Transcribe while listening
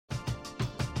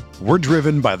We're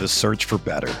driven by the search for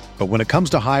better. But when it comes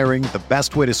to hiring, the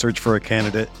best way to search for a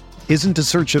candidate isn't to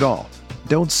search at all.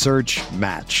 Don't search,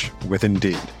 match with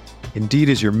Indeed. Indeed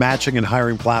is your matching and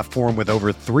hiring platform with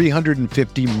over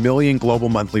 350 million global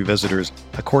monthly visitors,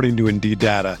 according to Indeed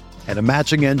data, and a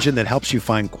matching engine that helps you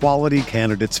find quality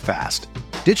candidates fast.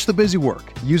 Ditch the busy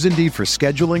work. Use Indeed for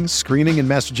scheduling, screening, and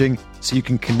messaging so you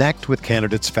can connect with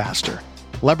candidates faster.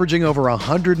 Leveraging over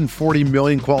 140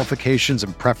 million qualifications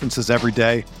and preferences every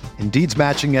day, Indeed's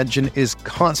matching engine is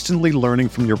constantly learning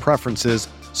from your preferences,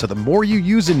 so the more you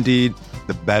use Indeed,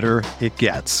 the better it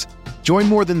gets. Join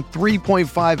more than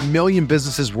 3.5 million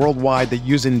businesses worldwide that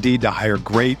use Indeed to hire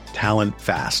great talent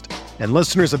fast. And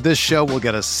listeners of this show will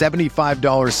get a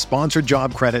 $75 sponsored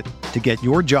job credit to get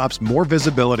your jobs more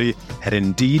visibility at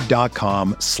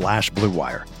Indeed.com/Blue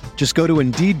Wire. Just go to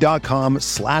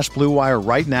Indeed.com/Blue Wire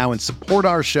right now and support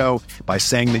our show by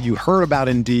saying that you heard about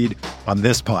Indeed on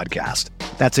this podcast.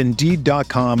 That's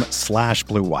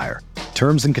Indeed.com/Blue Wire.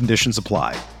 Terms and conditions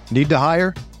apply. Need to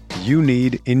hire? You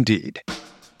need Indeed.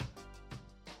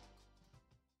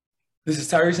 This is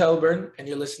Tyrese Halliburton, and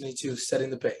you're listening to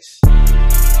Setting the Pace.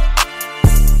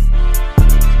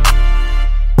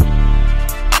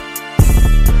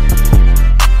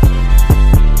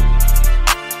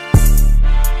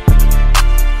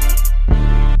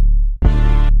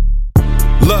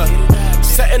 Look,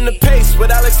 setting the pace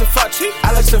with Alex and Fauci.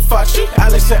 Alex and Fauci.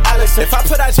 Alex and Alex. If I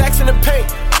put our jacks in the paint,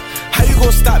 how you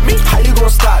gonna stop me? How you gonna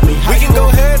stop me? We can go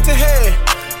head to head.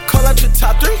 Call out your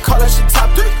top three. Call out your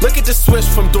top three. Look at the switch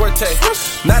from Duarte.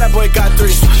 Now that boy got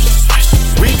three.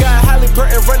 We got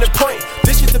Halliburton running point.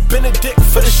 This is the Benedict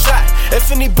for the shot.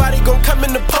 If anybody gon' come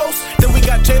in the post, then we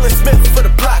got Jalen Smith for the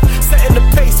block. Setting the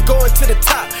pace, going to the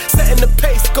top. Setting the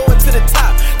pace, going to the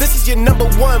top. This is your number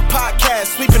one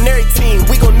podcast. Sweeping every team.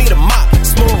 We gon' need a mop.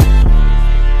 Smooth.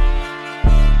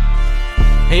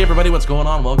 Hey everybody, what's going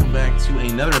on? Welcome back to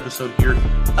another episode here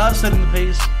of Setting the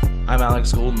Pace. I'm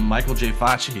Alex Golden. Michael J.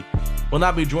 Facci will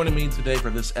not be joining me today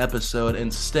for this episode.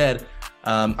 Instead,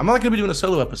 I'm not going to be doing a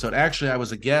solo episode. Actually, I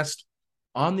was a guest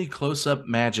on the Close Up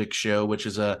Magic show, which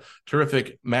is a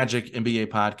terrific Magic NBA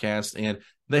podcast, and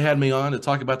they had me on to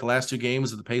talk about the last two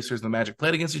games that the Pacers and the Magic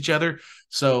played against each other.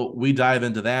 So we dive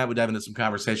into that. We dive into some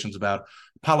conversations about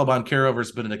Paolo Banchero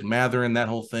versus Bennedict Mathurin, that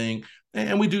whole thing.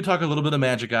 And we do talk a little bit of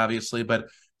Magic, obviously, but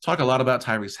talk a lot about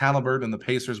Tyrese Halliburton and the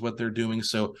Pacers, what they're doing.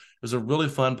 So it was a really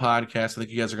fun podcast. I think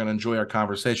you guys are going to enjoy our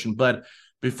conversation. But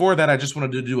before that, I just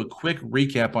wanted to do a quick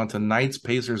recap on tonight's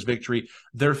Pacers victory.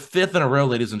 Their fifth in a row,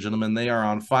 ladies and gentlemen. They are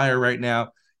on fire right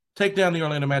now. Take down the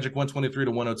Orlando Magic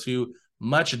 123-102.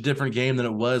 Much different game than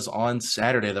it was on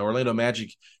Saturday. The Orlando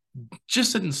Magic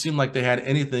just didn't seem like they had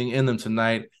anything in them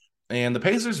tonight. And the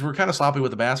Pacers were kind of sloppy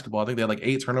with the basketball. I think they had like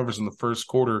 8 turnovers in the first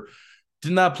quarter.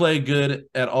 Did not play good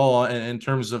at all in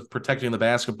terms of protecting the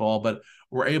basketball, but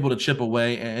were able to chip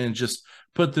away and just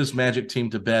put this Magic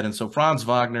team to bed. And so Franz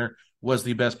Wagner was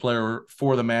the best player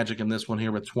for the Magic in this one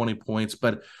here with 20 points.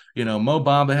 But, you know, Mo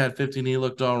Bamba had 15. He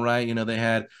looked all right. You know, they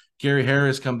had Gary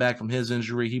Harris come back from his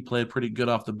injury. He played pretty good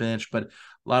off the bench, but a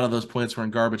lot of those points were in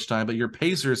garbage time. But your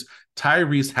Pacers,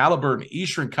 Tyrese Halliburton,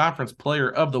 Eastern Conference Player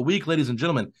of the Week, ladies and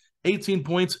gentlemen, 18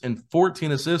 points and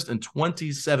 14 assists in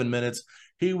 27 minutes.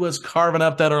 He was carving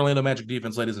up that Orlando Magic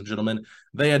defense, ladies and gentlemen.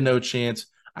 They had no chance.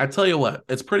 I tell you what,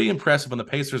 it's pretty impressive when the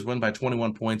Pacers win by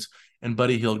 21 points and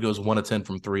Buddy Hield goes 1 of 10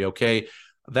 from 3, okay?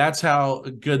 That's how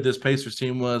good this Pacers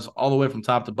team was all the way from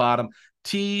top to bottom.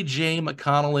 T.J.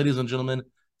 McConnell, ladies and gentlemen,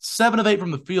 7 of 8 from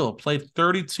the field, played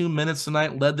 32 minutes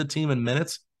tonight, led the team in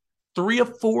minutes, 3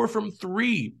 of 4 from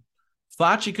 3.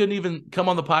 Facci couldn't even come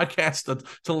on the podcast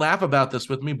to laugh about this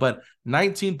with me, but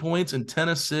 19 points and 10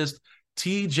 assists.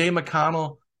 T.J.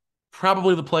 McConnell,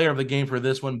 probably the player of the game for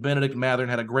this one. Bennedict Mathurin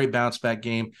had a great bounce-back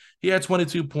game. He had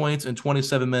 22 points in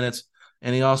 27 minutes,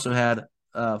 and he also had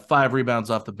 5 rebounds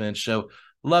off the bench. So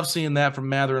love seeing that from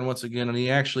Mathurin once again, and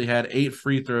he actually had 8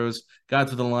 free throws, got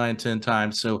to the line 10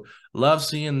 times. So love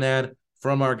seeing that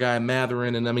from our guy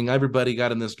Mathurin. And, I mean, everybody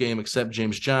got in this game except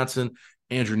James Johnson.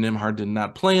 Andrew Nembhard did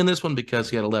not play in this one because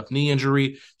he had a left knee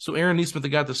injury. So Aaron Nesmith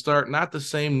got the start. Not the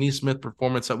same Nesmith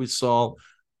performance that we saw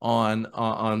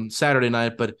on Saturday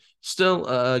night, but still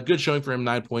a good showing for him.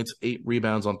 9 points, 8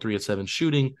 rebounds on 3 of 7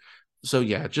 shooting. So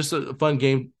yeah, just a fun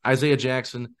game. Isaiah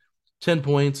Jackson, 10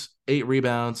 points, 8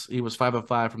 rebounds. He was 5 of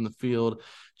 5 from the field.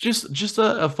 Just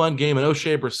a fun game. And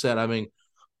O'Shea Brissett, I mean,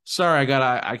 sorry,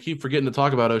 I keep forgetting to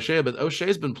talk about O'Shea, but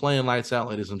O'Shea's been playing lights out,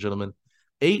 ladies and gentlemen.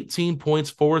 18 points,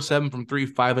 4 of 7 from 3,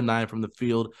 5 of 9 from the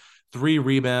field, 3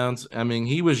 rebounds. I mean,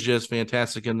 he was just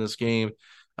fantastic in this game.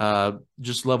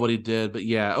 Just love what he did. But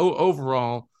yeah,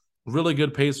 overall, Really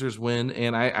good Pacers win.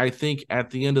 And I think at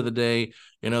the end of the day,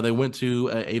 they went to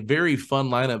a very fun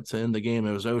lineup to end the game.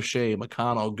 It was O'Shea,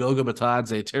 McConnell, Goga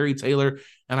Batadze, Terry Taylor,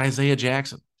 and Isaiah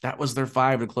Jackson. That was their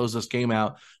 5 to close this game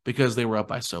out because they were up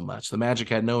by so much. The Magic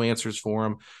had no answers for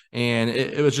them. And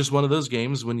it was just one of those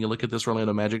games when you look at this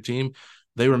Orlando Magic team,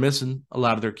 they were missing a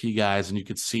lot of their key guys, and you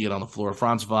could see it on the floor.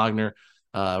 Franz Wagner,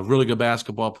 really good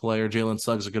basketball player. Jalen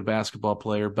Suggs, a good basketball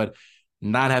player, but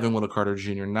not having Wendell Carter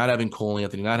Jr., not having Cole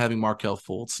Anthony, not having Markelle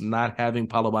Fultz, not having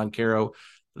Paolo Banchero,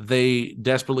 they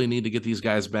desperately need to get these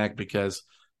guys back because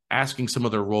asking some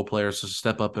of their role players to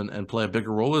step up and play a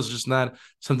bigger role is just not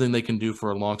something they can do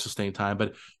for a long, sustained time.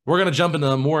 But we're going to jump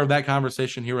into more of that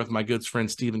conversation here with my good friend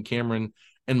Stephen Cameron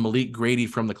and Malik Grady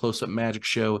from the Close Up Magic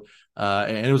Show.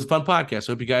 And it was a fun podcast.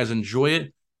 I hope you guys enjoy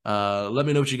it. Let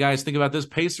me know what you guys think about this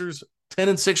Pacers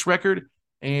 10-6 record.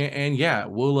 And yeah,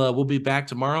 we'll be back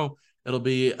tomorrow. It'll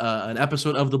be an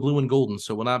episode of the Blue and Golden.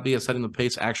 So it will not be a Setting the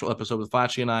Pace actual episode with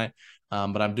Facci and I,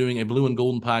 but I'm doing a Blue and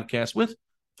Golden podcast with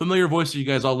familiar voices you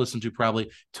guys all listen to probably,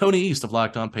 Tony East of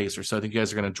Locked On Pacers. So I think you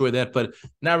guys are going to enjoy that. But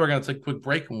now we're going to take a quick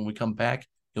break. When we come back,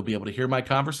 you'll be able to hear my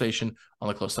conversation on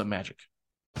the Close Up Magic.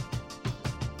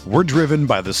 We're driven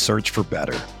by the search for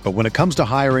better. But when it comes to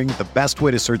hiring, the best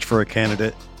way to search for a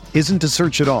candidate isn't to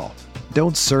search at all.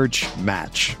 Don't search,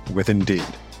 match with Indeed.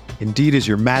 Indeed is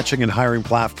your matching and hiring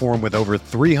platform with over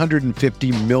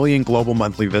 350 million global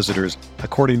monthly visitors,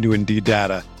 according to Indeed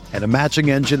data, and a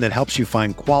matching engine that helps you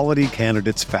find quality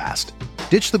candidates fast.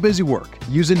 Ditch the busy work.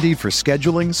 Use Indeed for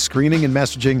scheduling, screening, and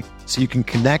messaging so you can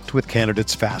connect with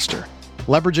candidates faster.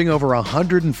 Leveraging over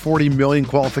 140 million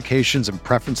qualifications and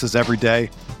preferences every day,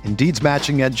 Indeed's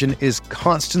matching engine is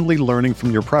constantly learning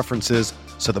from your preferences,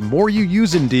 so the more you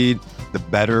use Indeed, the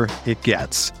better it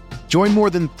gets. Join more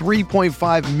than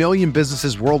 3.5 million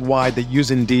businesses worldwide that use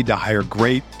Indeed to hire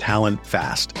great talent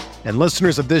fast. And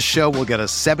listeners of this show will get a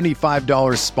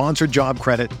 $75 sponsored job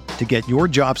credit to get your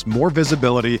jobs more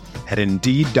visibility at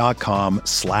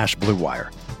Indeed.com/Blue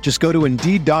Wire. Just go to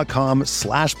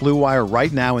Indeed.com/Blue Wire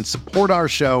right now and support our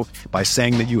show by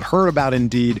saying that you heard about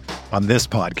Indeed on this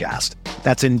podcast.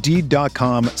 That's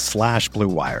Indeed.com/Blue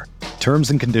Wire.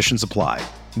 Terms and conditions apply.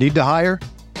 Need to hire?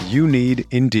 You need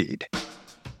Indeed.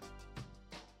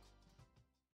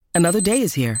 Another day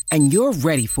is here, and you're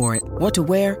ready for it. What to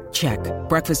wear? Check.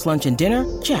 Breakfast, lunch, and dinner?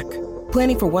 Check.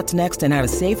 Planning for what's next and how to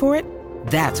save for it?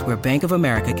 That's where Bank of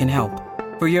America can help.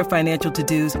 For your financial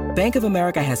to-dos, Bank of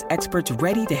America has experts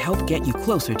ready to help get you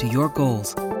closer to your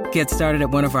goals. Get started at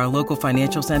one of our local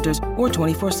financial centers or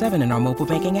 24/7 in our mobile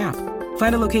banking app.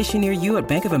 Find a location near you at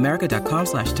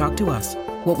bankofamerica.com/talktous.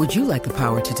 What would you like the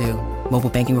power to do? Mobile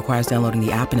banking requires downloading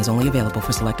the app and is only available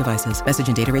for select devices. Message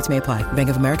and data rates may apply. Bank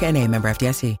of America NA, member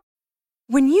FDIC.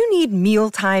 When you need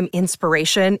mealtime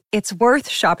inspiration, it's worth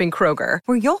shopping Kroger,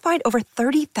 where you'll find over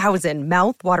 30,000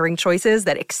 mouth-watering choices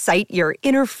that excite your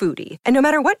inner foodie. And no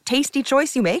matter what tasty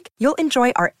choice you make, you'll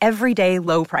enjoy our everyday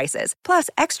low prices, plus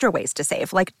extra ways to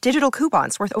save, like digital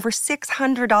coupons worth over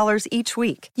 $600 each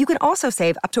week. You can also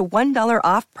save up to $1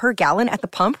 off per gallon at the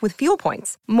pump with fuel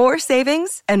points. More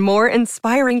savings and more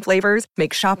inspiring flavors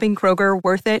make shopping Kroger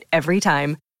worth it every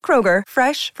time. Kroger,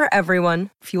 fresh for everyone.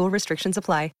 Fuel restrictions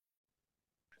apply.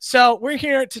 So we're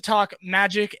here to talk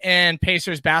Magic and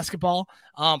Pacers basketball.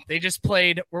 They just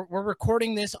played. We're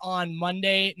recording this on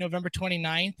Monday, November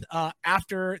 29th,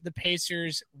 after the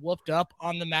Pacers whooped up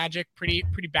on the Magic pretty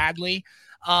badly.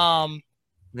 Man,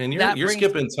 you're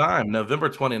skipping time. November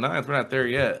 29th. We're not there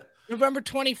yet. November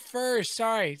 21st.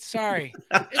 Sorry.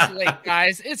 It's late,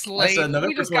 guys. It's late.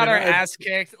 We just 29th. Got our ass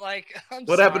kicked.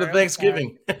 What happened to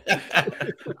Thanksgiving?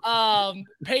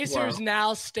 Pacers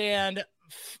now stand.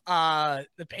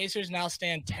 The Pacers now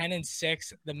stand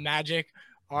 10-6. The Magic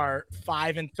are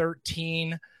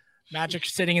 5-13. Magic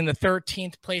sitting in the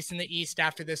 13th place in the East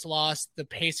after this loss. The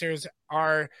Pacers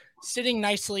are sitting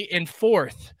nicely in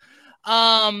 4th.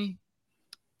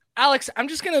 Alex, I'm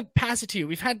just gonna pass it to you.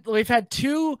 We've had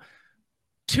two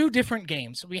different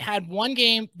games. We had one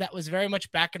game that was very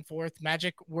much back and forth.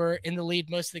 Magic were in the lead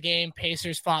most of the game.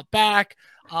 Pacers fought back.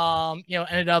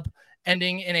 Ended up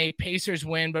ending in a Pacers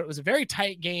win, but it was a very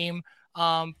tight game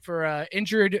for an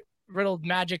injured-riddled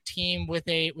Magic team with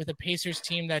a Pacers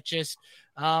team that just,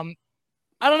 I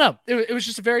don't know. It was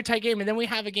just a very tight game. And then we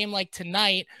have a game like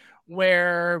tonight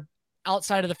where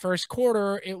outside of the first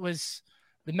quarter, it was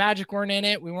the Magic weren't in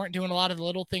it. We weren't doing a lot of the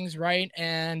little things right.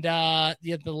 And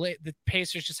the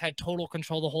Pacers just had total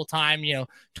control the whole time,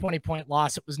 20-point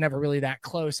loss. It was never really that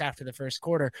close after the first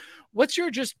quarter. What's your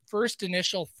just first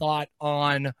initial thought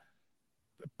on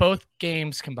both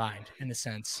games combined in a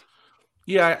sense?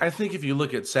 Yeah, I think if you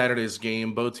look at Saturday's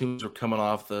game, both teams were coming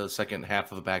off the second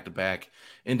half of a back-to-back.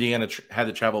 Indiana had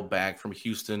to travel back from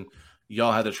Houston.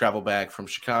 Y'all had to travel back from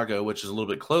Chicago, which is a little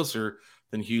bit closer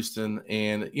than Houston.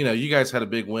 And, you guys had a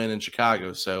big win in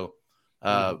Chicago. So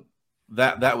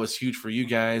that was huge for you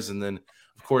guys. And then,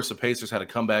 of course, the Pacers had a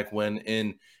comeback win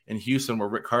in Houston where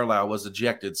Rick Carlisle was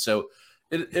ejected. So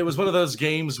it was one of those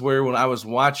games where when I was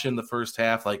watching the first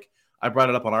half, like I brought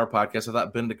it up on our podcast, I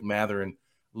thought Benedict Mathurin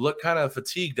looked kind of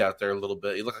fatigued out there a little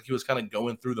bit. He looked like he was kind of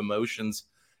going through the motions.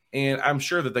 And I'm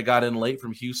sure that they got in late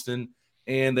from Houston,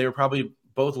 and they were probably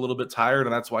both a little bit tired,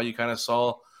 and that's why you kind of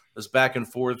saw this back and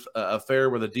forth affair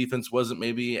where the defense wasn't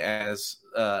maybe as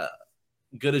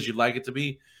good as you'd like it to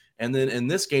be. And then in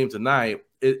this game tonight,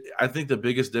 I think the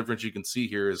biggest difference you can see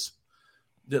here is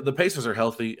the Pacers are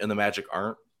healthy and the Magic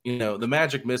aren't. The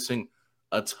Magic missing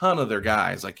a ton of their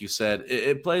guys, like you said.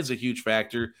 It plays a huge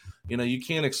factor. You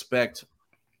can't expect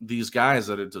these guys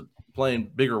that are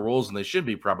playing bigger roles than they should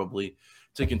be probably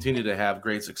to continue to have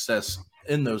great success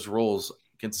in those roles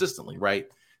consistently, right?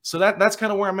 So that's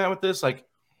kind of where I'm at with this. Like,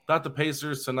 thought the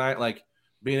Pacers tonight, like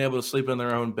being able to sleep in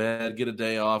their own bed, get a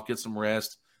day off, get some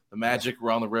rest. The Magic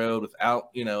were on the road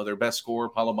without, their best scorer,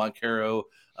 Paolo Banchero.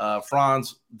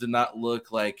 Franz did not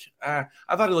look like I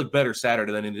thought he looked better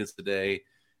Saturday than he did today.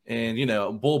 And,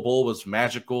 Bull was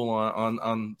magical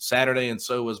on Saturday, and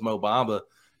so was Mo Bamba.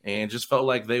 And just felt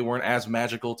like they weren't as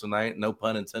magical tonight. No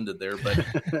pun intended there.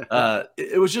 But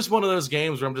it was just one of those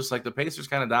games where I'm just like, the Pacers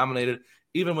kind of dominated,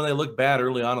 even when they looked bad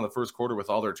early on in the first quarter with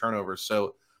all their turnovers.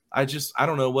 So I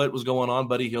don't know what was going on.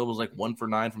 Buddy Hield was like 1 for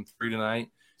 9 from 3 tonight.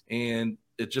 And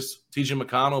it just, TJ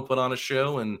McConnell put on a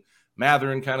show, and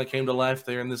Mathurin kind of came to life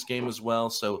there in this game as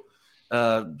well. So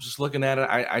just looking at it,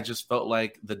 I just felt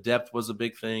like the depth was a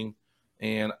big thing.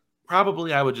 And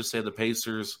probably I would just say the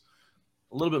Pacers –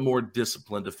 a little bit more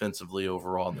disciplined defensively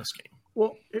overall in this game.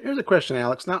 Well, here's a question,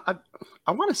 Alex. Now,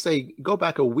 I want to say go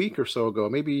back a week or so ago,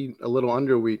 maybe a little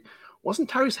under a week. Wasn't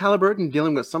Tyrese Halliburton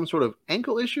dealing with some sort of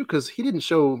ankle issue? Because he didn't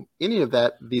show any of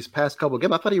that these past couple of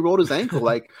games. I thought he rolled his ankle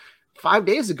like 5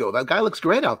 days ago. That guy looks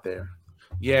great out there.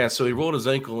 Yeah, so he rolled his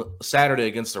ankle Saturday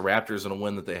against the Raptors in a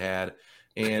win that they had.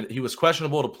 And he was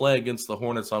questionable to play against the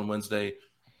Hornets on Wednesday.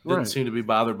 Didn't seem to be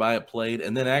bothered by it, played.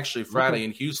 And then actually Friday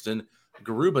in Houston –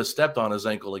 Garuba stepped on his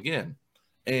ankle again,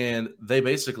 and they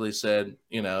basically said,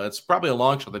 it's probably a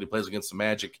long shot that he plays against the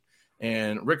Magic.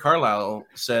 And Rick Carlisle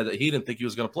said that he didn't think he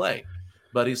was going to play,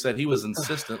 but he said he was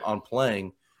insistent on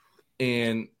playing,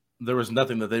 and there was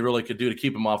nothing that they really could do to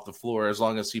keep him off the floor as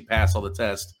long as he passed all the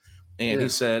tests. And he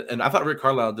said, and I thought Rick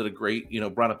Carlisle did a great,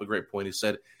 brought up a great point. He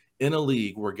said, in a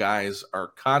league where guys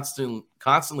are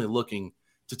constantly looking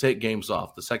to take games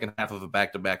off, the second half of a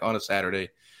back-to-back on a Saturday,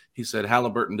 he said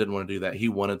Halliburton didn't want to do that. He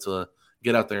wanted to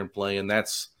get out there and play, and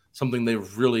that's something they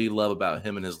really love about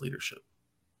him and his leadership.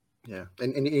 Yeah,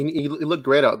 and he looked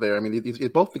great out there. I mean,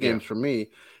 both the games for me,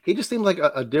 he just seemed like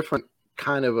a different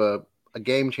kind of a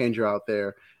game changer out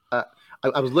there.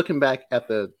 I was looking back at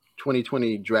the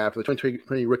 2020 draft, the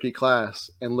 2020 rookie class,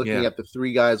 and looking at the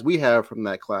 3 guys we have from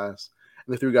that class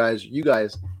and the 3 guys you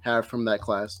guys have from that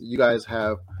class. You guys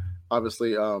have,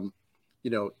 obviously,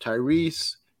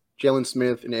 Tyrese, Jalen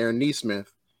Smith, and Aaron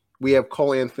Nesmith. We have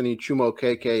Cole Anthony, Chuma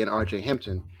Okeke, and RJ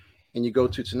Hampton. And you go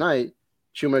to tonight,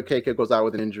 Chuma Okeke goes out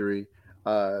with an injury.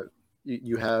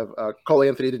 You have Cole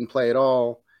Anthony didn't play at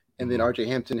all, and then RJ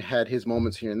Hampton had his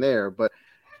moments here and there. But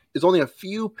there's only a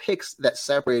few picks that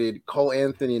separated Cole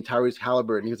Anthony and Tyrese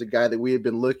Halliburton. He was a guy that we had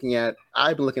been looking at,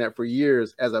 I've been looking at for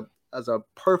years as a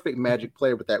perfect Magic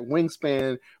player with that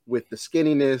wingspan, with the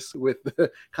skinniness, with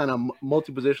the kind of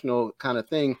multi-positional kind of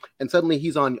thing. And suddenly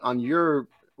he's on your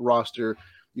roster.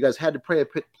 You guys had to pay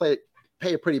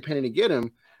a pretty penny to get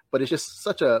him, but it's just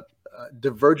such a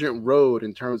divergent road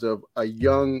in terms of a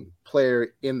young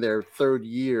player in their 3rd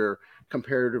year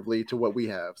comparatively to what we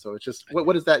have. So it's just,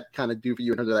 what does that kind of do for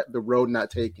you in terms of the road not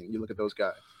taken? You look at those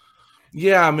guys.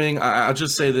 Yeah, I mean, I'll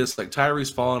just say this, like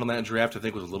Tyrese falling on that draft, I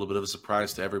think was a little bit of a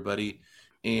surprise to everybody.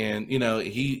 And,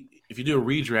 if you do a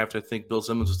redraft, I think Bill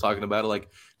Simmons was talking about it, like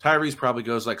Tyrese probably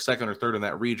goes like 2nd or 3rd in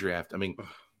that redraft. I mean,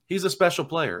 he's a special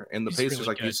player, and the Pacers, really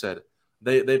like you said,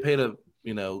 they paid a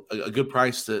good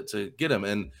price to get him,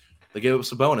 and they gave up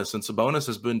Sabonis, and Sabonis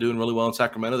has been doing really well in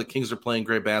Sacramento. The Kings are playing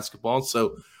great basketball.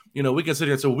 So, we can sit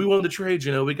here and say, we won the trade,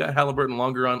 we got Halliburton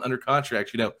longer under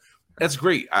contract, That's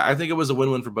great. I think it was a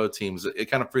win-win for both teams. It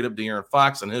kind of freed up De'Aaron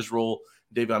Fox and his role,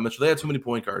 Davion Mitchell. They had too many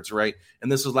point guards, right? And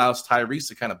this allows Tyrese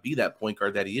to kind of be that point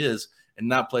guard that he is and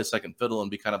not play second fiddle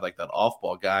and be kind of like that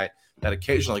off-ball guy that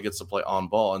occasionally gets to play on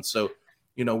ball. And so,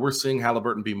 we're seeing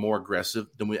Halliburton be more aggressive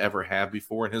than we ever have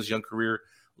before in his young career,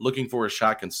 looking for a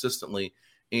shot consistently.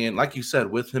 And like you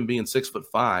said, with him being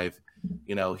 6'5",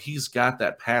 he's got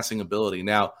that passing ability.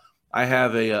 Now, I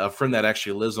have a friend that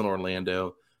actually lives in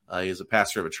Orlando. He's a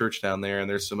pastor of a church down there, and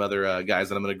there's some other guys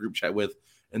that I'm in a group chat with,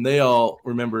 and they all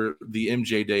remember the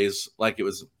MJ days like it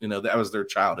was, that was their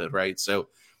childhood, right? So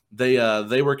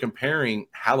they were comparing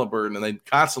Haliburton, and they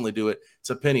constantly do it,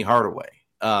 to Penny Hardaway.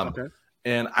 Okay.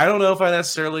 And I don't know if I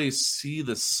necessarily see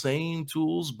the same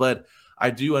tools, but I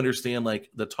do understand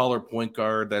like the taller point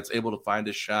guard that's able to find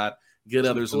his shot, get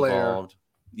others involved.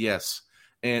 Yes.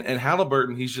 And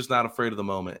Haliburton, he's just not afraid of the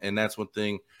moment. And that's one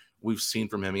thing we've seen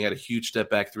from him. He had a huge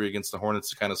step back three against the Hornets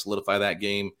to kind of solidify that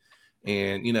game.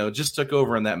 And, just took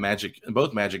over in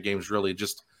both Magic games, really.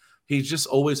 He just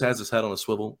always has his head on a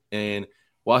swivel. And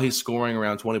while he's scoring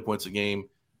around 20 points a game,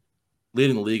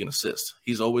 leading the league in assists,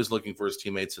 he's always looking for his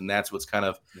teammates. And that's what's kind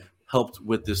of helped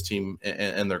with this team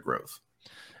and their growth.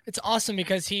 It's awesome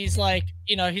because he's like,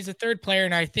 he's a third player.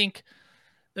 And I think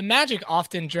the Magic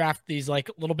often draft these like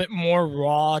a little bit more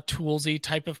raw, toolsy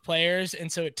type of players.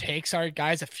 And so it takes our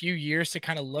guys a few years to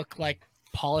kind of look like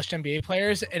polished NBA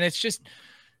players. And it's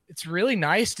really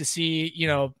nice to see,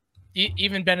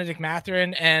 even Bennedict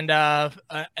Mathurin and Tyrese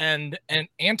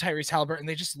Haliburton,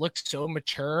 they just look so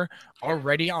mature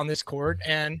already on this court.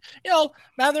 And,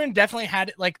 Mathurin definitely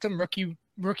had like some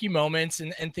rookie moments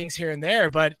and things here and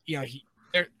there, but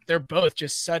they're both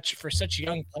just for such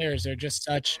young players. They're just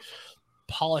such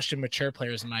polished and mature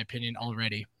players, in my opinion,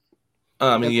 already.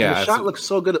 The shot looks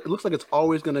so good. It looks like it's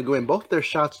always going to go in. Both their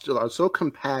shots are so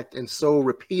compact and so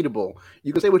repeatable.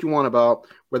 You can say what you want about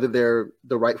whether they're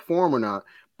the right form or not,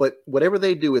 but whatever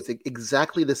they do, it's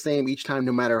exactly the same each time,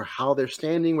 no matter how they're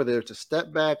standing, whether it's a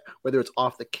step back, whether it's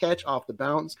off the catch, off the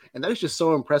bounce. And that is just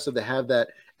so impressive to have that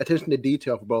attention to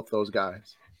detail for both those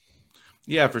guys.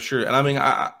 Yeah, for sure.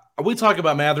 And we talk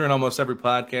about Mathurin almost every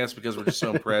podcast because we're just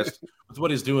so impressed with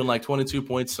what he's doing, like 22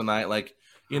 points tonight. Like,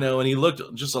 and he looked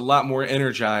just a lot more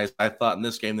energized, I thought, in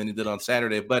this game than he did on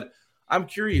Saturday. But I'm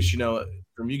curious,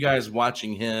 from you guys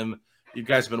watching him, you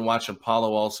guys have been watching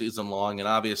Paolo all season long, and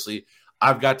obviously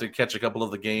I've got to catch a couple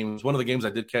of the games. One of the games I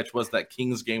did catch was that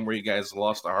Kings game where you guys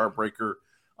lost a heartbreaker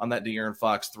on that De'Aaron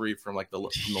Fox 3 from the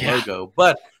logo.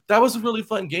 But that was a really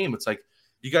fun game. It's like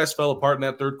you guys fell apart in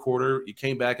that third quarter. You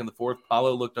came back in the fourth.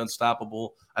 Paolo looked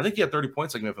unstoppable. I think he had 30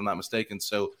 points, if I'm not mistaken.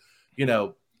 So,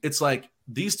 it's like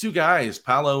these two guys,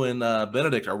 Paolo and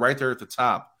Bennedict, are right there at the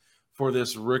top for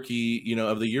this Rookie,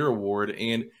 of the Year award.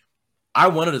 And I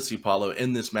wanted to see Paolo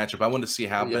in this matchup. I wanted to see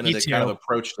how Bennedict kind of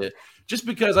approached it. Just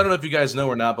because, I don't know if you guys know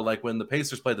or not, but like when the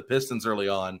Pacers played the Pistons early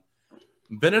on,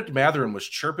 Bennedict Mathurin was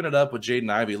chirping it up with Jaden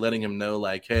Ivey, letting him know,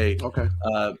 like, hey,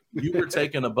 you were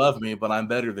taken above me, but I'm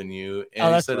better than you.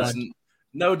 And he said, it's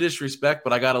no disrespect,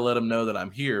 but I got to let him know that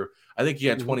I'm here. I think he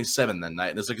had 27 that night,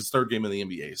 and it's like his third game in the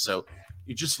NBA. So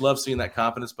you just love seeing that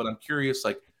confidence. But I'm curious,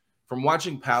 like, from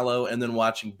watching Paolo and then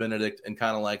watching Bennedict and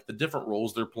kind of like the different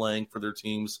roles they're playing for their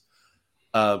teams,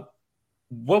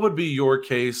 what would be your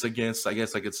case against, I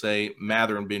guess I could say,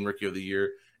 Mathurin being Rookie of the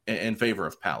Year in favor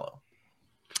of Paolo?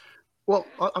 Well,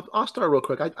 I'll start real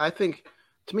quick. I think,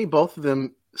 to me, both of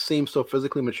them seem so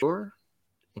physically mature,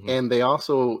 and they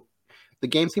also – the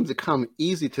game seems to come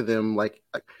easy to them, like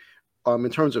in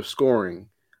terms of scoring.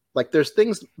 Like, there's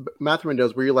things Mathurin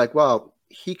does where you're like, wow,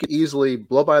 he could easily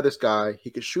blow by this guy.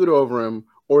 He could shoot over him,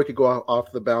 or he could go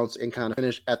off the bounce and kind of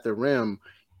finish at the rim.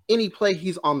 Any play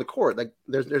he's on the court, like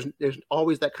there's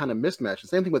always that kind of mismatch. The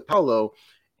same thing with Paolo.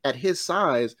 At his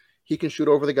size, he can shoot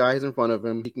over the guys in front of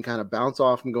him. He can kind of bounce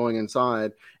off from going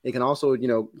inside. He can also,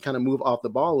 kind of move off the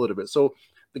ball a little bit. So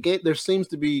the game, there seems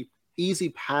to be easy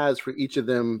paths for each of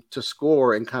them to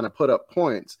score and kind of put up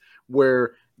points,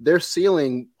 where their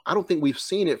ceiling, I don't think we've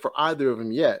seen it for either of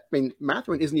them yet. I mean,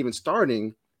 Mathurin isn't even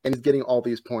starting and is getting all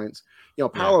these points.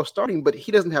 Paolo's starting, but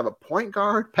he doesn't have a point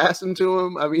guard passing to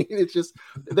him. I mean, it's just,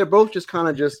 they're both just kind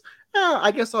of just,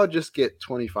 I guess I'll just get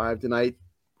 25 tonight.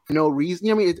 No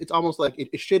reason. I mean, it's almost like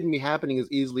it shouldn't be happening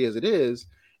as easily as it is.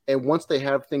 And once they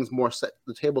have things more set,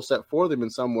 the table set for them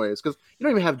in some ways, because you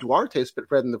don't even have Duarte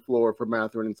spreading the floor for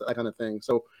Mathurin and that kind of thing.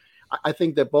 So I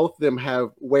think that both of them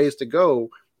have ways to go,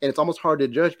 and it's almost hard to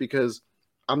judge because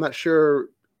I'm not sure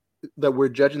that we're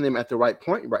judging them at the right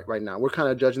point right now. We're kind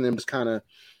of judging them just kind of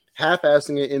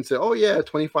half-assing it into,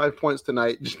 25 points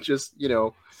tonight, just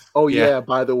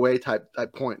by the way type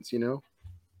points,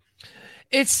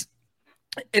 It's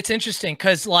interesting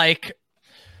because like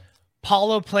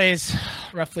Paolo plays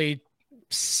roughly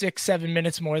 6-7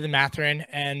 minutes more than Mathurin,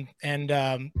 and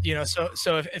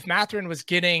so if Mathurin was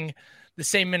getting the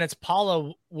same minutes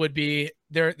Paolo would be,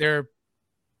 they're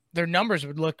their numbers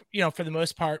would look, for the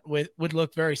most part would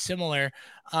look very similar.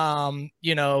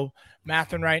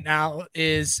 Mathurin right now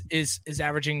is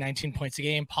averaging 19 points a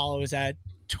game. Paulo is at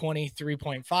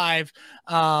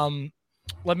 23.5.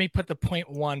 Let me put the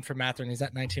 0.1 for Mathurin. He's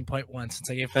at 19.1 since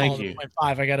I gave Paulo the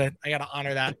 0.5. I gotta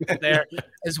honor that there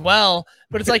as well.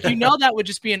 But it's like, that would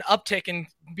just be an uptick and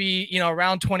be,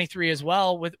 around 23 as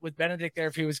well with Benedict there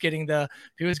if he was getting the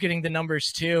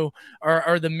numbers too,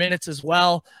 or the minutes as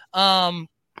well.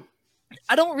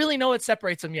 I don't really know what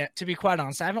separates them yet, to be quite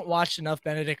honest. I haven't watched enough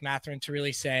Benedict Mathurin to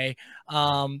really say.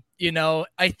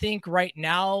 I think right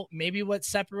now maybe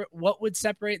what would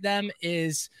separate them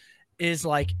is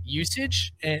like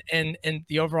usage and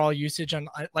the overall usage on,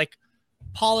 like,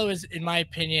 Paulo is, in my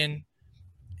opinion,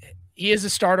 he is a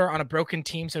starter on a broken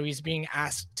team, so he's being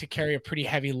asked to carry a pretty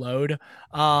heavy load.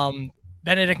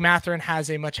 Benedict Mathurin has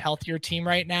a much healthier team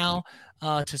right now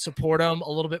to support him,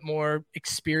 a little bit more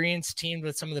experienced team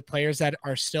with some of the players that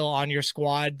are still on your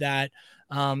squad that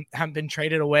haven't been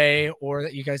traded away or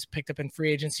that you guys picked up in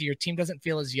free agency. Your team doesn't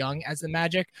feel as young as the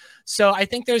Magic. So I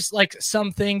think there's like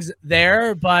some things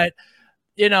there, but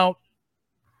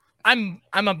I'm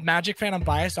a Magic fan. I'm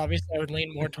biased. Obviously I would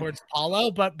lean more towards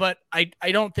Paulo, but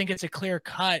I don't think it's a clear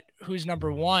cut who's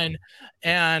number one.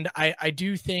 And I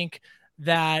do think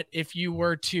that if you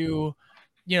were to,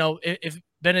 if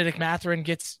Benedict Mathurin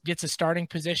gets a starting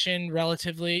position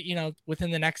relatively,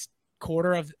 within the next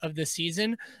quarter of the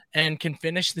season and can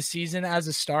finish the season as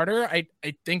a starter, I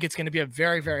think it's going to be a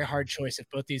very, very hard choice if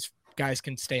both these guys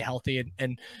can stay healthy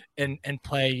and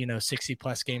play, 60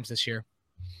 plus games this year.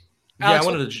 Yeah, I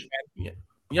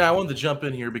wanted to jump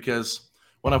in here because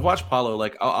when I've watched Paulo,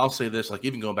 like I'll say this, like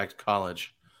even going back to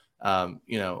college,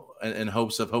 in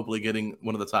hopes of hopefully getting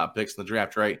one of the top picks in the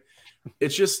draft, right?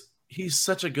 It's just, he's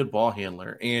such a good ball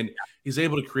handler and he's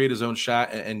able to create his own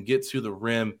shot and get to the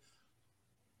rim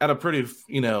at a pretty,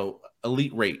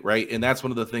 elite rate, right? And that's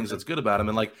one of the things that's good about him.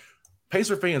 And like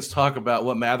Pacer fans talk about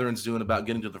what Mathurin's doing about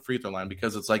getting to the free throw line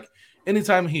because it's like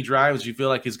anytime he drives, you feel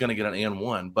like he's going to get an and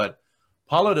one, but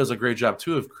Paulo does a great job,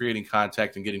 too, of creating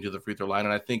contact and getting to the free throw line.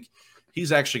 And I think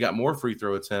he's actually got more free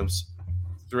throw attempts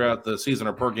throughout the season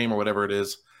or per game or whatever it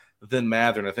is than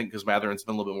Mathurin. I think because Mathurin's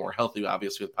been a little bit more healthy,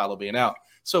 obviously, with Paulo being out.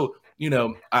 So,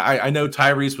 I know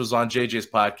Tyrese was on JJ's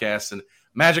podcast, and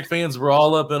Magic fans were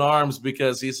all up in arms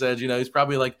because he said, he's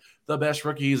probably like the best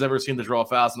rookie he's ever seen to draw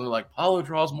fouls. And they're like, Paulo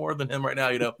draws more than him right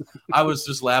now. I was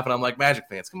just laughing. I'm like, Magic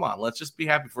fans, come on, let's just be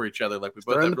happy for each other. Like we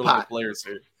both have really good players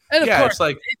here. And of course, it's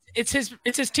like it's his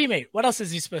teammate. What else is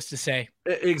he supposed to say?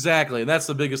 Exactly, and that's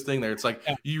the biggest thing there. It's like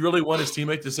you really want his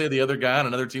teammate to say the other guy on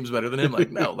another team's better than him.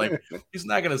 Like no, like he's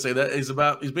not going to say that. He's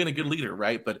being a good leader,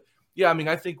 right? But yeah, I mean,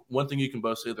 I think one thing you can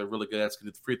both say they're really good at is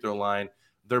the free throw line.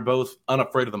 They're both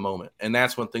unafraid of the moment, and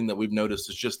that's one thing that we've noticed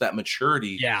is just that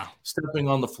maturity. Yeah, stepping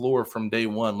on the floor from day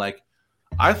one. Like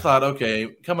I thought, okay,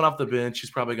 coming off the bench,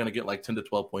 he's probably going to get like 10 to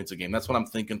 12 points a game. That's what I'm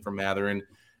thinking for Mathurin.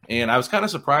 And I was kind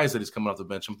of surprised that he's coming off the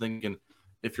bench. I'm thinking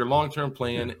if your long-term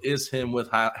plan is him with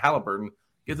Halliburton,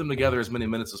 get them together as many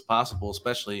minutes as possible,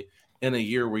 especially in a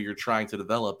year where you're trying to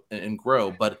develop and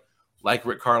grow. But like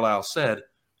Rick Carlisle said,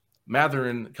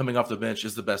 Mathurin coming off the bench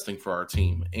is the best thing for our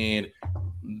team. And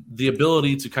the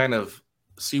ability to kind of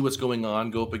see what's going on,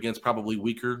 go up against probably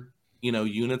weaker,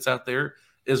 units out there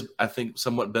is, I think,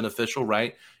 somewhat beneficial,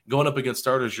 right? Going up against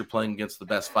starters, you're playing against the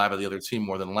best five of the other team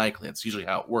more than likely. It's usually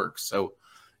how it works. So,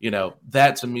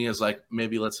 that to me is like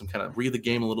maybe lets him kind of read the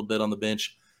game a little bit on the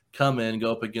bench, come in,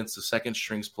 go up against the second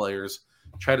strings players,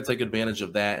 try to take advantage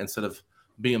of that instead of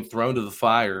being thrown to the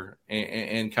fire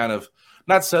and kind of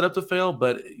not set up to fail,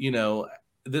 but,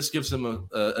 this gives him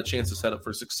a chance to set up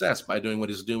for success by doing what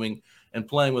he's doing and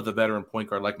playing with a veteran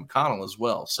point guard like McConnell as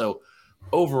well. So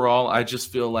overall, I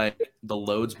just feel like the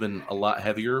load's been a lot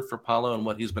heavier for Paulo and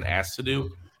what he's been asked to do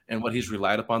and what he's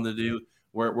relied upon to do.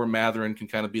 Where Mathurin can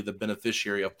kind of be the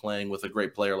beneficiary of playing with a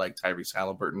great player like Tyrese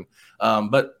Halliburton.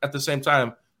 But at the same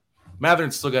time,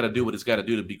 Mathurin's still got to do what he's got to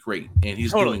do to be great, and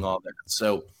he's doing all that.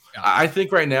 So I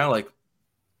think right now, like,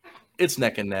 it's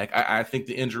neck and neck. I think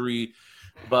the injury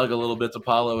bug a little bit to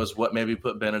Paulo is what maybe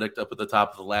put Benedict up at the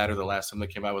top of the ladder the last time they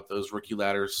came out with those rookie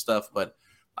ladder stuff. But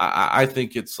I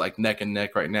think it's like neck and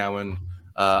neck right now, and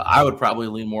I would probably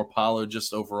lean more Paulo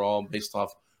just overall based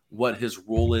off what his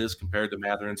role is compared to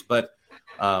Mathurin's. But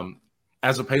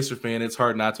as a Pacer fan, it's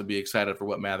hard not to be excited for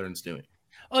what Mathurin's doing.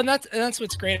 Oh, and that's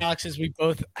what's great, Alex, is we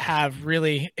both have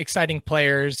really exciting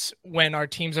players when our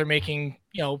teams are making,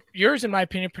 yours, in my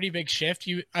opinion, pretty big shift.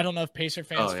 I don't know if Pacer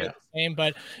fans feel the same,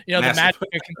 but the Magic,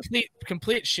 a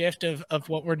complete shift of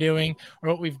what we're doing or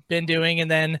what we've been doing.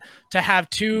 And then to have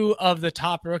two of the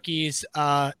top rookies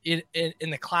in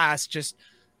the class just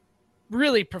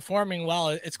really performing well.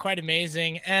 It's quite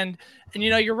amazing. And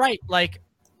you're right. Like,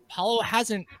 Paolo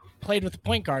hasn't played with a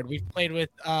point guard. We've played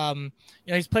with,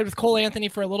 he's played with Cole Anthony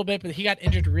for a little bit, but he got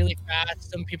injured really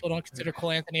fast. Some people don't consider Cole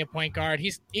Anthony a point guard.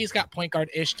 He's got point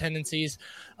guard-ish tendencies.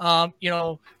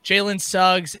 Jalen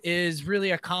Suggs is really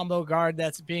a combo guard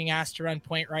that's being asked to run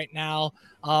point right now.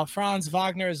 Franz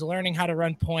Wagner is learning how to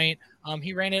run point.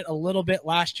 He ran it a little bit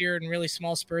last year in really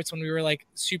small spurts when we were like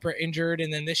super injured.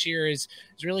 And then this year has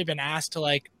really been asked to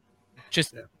like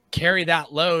just carry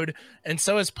that load. And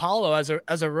so is Paolo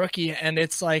as a rookie. And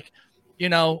it's like,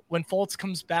 when Fultz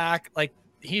comes back, like,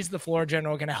 he's the floor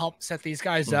general, going to help set these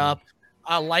guys up.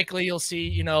 Likely you'll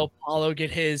see, Paolo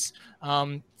get his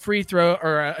free throw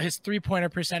or his 3-pointer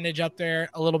percentage up there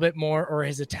a little bit more, or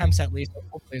his attempts at least.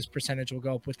 Hopefully his percentage will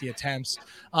go up with the attempts.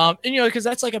 Because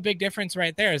that's like a big difference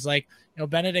right there. Is like,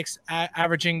 Benedict's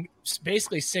averaging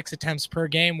basically 6 attempts per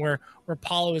game, where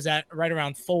Paolo is at right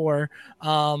around 4.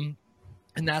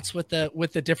 And that's with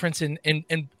the difference in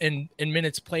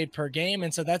minutes played per game.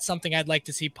 And so that's something I'd like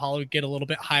to see Paolo get a little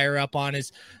bit higher up on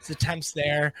his attempts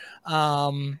there.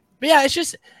 But yeah,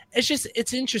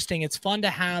 it's interesting. It's fun to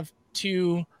have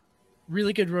 2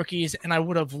 really good rookies. And I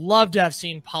would have loved to have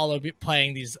seen Paolo be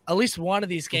playing at least one of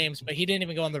these games, but he didn't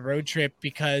even go on the road trip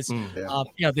because,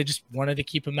 they just wanted to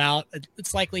keep him out.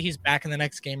 It's likely he's back in the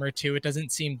next game or 2. It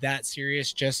doesn't seem that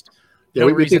serious.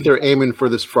 We think they're aiming for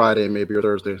this Friday, maybe, or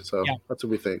Thursday. So that's what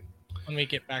we think. When we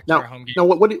get back to our home game. Now,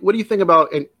 what do you think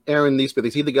about Aaron Nesmith?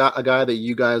 Is he a guy that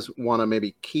you guys want to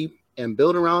maybe keep and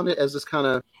build around it as this kind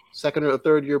of second or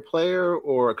third year player?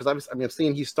 Or because I've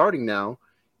seen he's starting now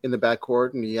in the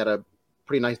backcourt, and he had a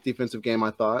pretty nice defensive game,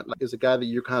 I thought. Is a guy that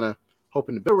you're kind of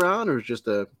hoping to build around, or is just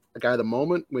a guy at the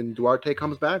moment when Duarte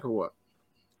comes back, or what?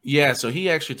 Yeah, so he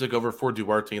actually took over for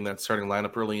Duarte in that starting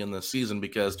lineup early in the season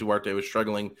because Duarte was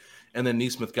struggling, and then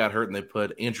Nesmith got hurt, and they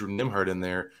put Andrew Nembhard in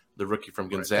there, the rookie from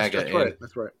Gonzaga.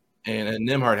 That's right. And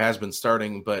Nembhard has been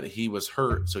starting, but he was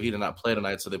hurt, so he did not play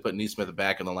tonight, so they put Nesmith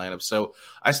back in the lineup. So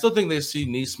I still think they see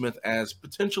Nesmith as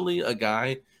potentially a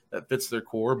guy that fits their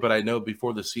core, but I know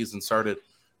before the season started,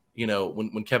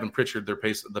 when Kevin Pritchard,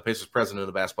 the Pacers president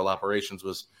of basketball operations,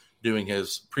 was doing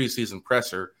his preseason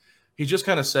presser, he just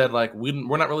kind of said, like,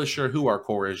 we're not really sure who our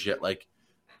core is yet. Like,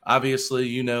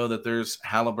 obviously, that there's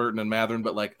Halliburton and Mathurin,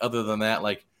 but, like, other than that,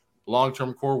 like,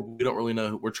 long-term core, we don't really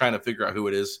know. We're trying to figure out who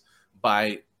it is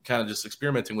by kind of just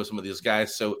experimenting with some of these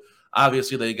guys. So,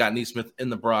 obviously, they got Nesmith in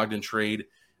the Brogdon trade,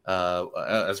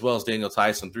 as well as Daniel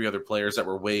Tice and 3 other players that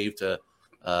were waived to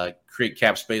create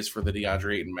cap space for the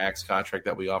DeAndre Ayton max contract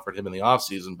that we offered him in the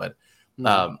offseason. But,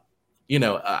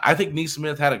 I think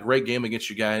Nesmith had a great game against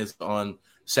you guys on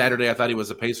Saturday. I thought he was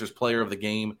the Pacers player of the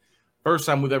game. First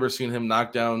time we've ever seen him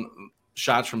knock down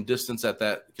shots from distance at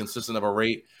that consistent of a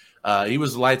rate. He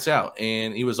was lights out,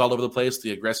 and he was all over the place.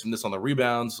 The aggressiveness on the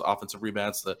rebounds, offensive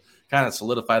rebounds, to kind of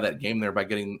solidify that game there by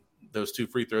getting those 2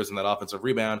 free throws and that offensive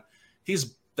rebound.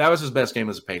 That was his best game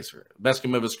as a Pacer, best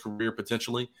game of his career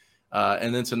potentially.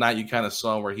 And then tonight you kind of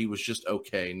saw where he was just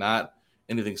okay, not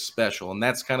anything special. And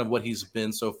that's kind of what he's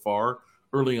been so far.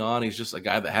 Early on, he's just a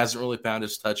guy that hasn't really found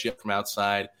his touch yet from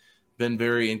outside, been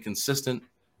very inconsistent.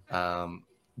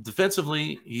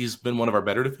 Defensively, he's been one of our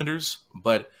better defenders,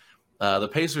 but the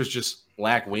Pacers just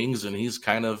lack wings, and he's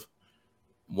kind of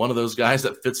one of those guys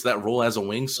that fits that role as a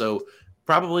wing. So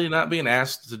probably not being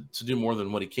asked to do more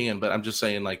than what he can, but I'm just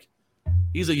saying, like,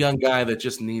 he's a young guy that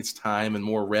just needs time and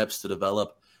more reps to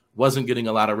develop. Wasn't getting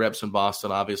a lot of reps in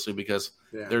Boston, obviously, because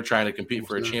they're trying to compete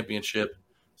for a championship.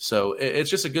 So it's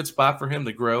just a good spot for him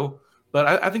to grow. But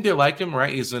I think they like him,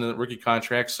 right? He's in a rookie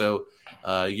contract. So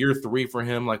year 3 for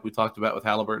him, like we talked about with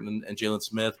Halliburton and Jalen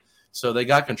Smith. So they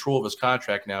got control of his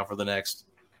contract now for the next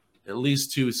at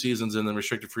least 2 seasons in the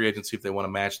restricted free agency. If they want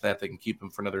to match that, they can keep him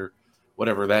for another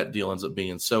whatever that deal ends up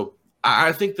being. So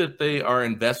I think that they are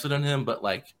invested in him, but,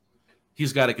 like,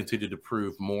 he's got to continue to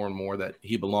prove more and more that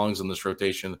he belongs in this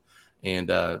rotation and,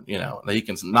 that he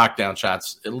can knock down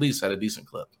shots at least at a decent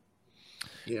clip.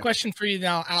 Yeah. Question for you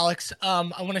now, Alex. I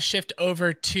want to shift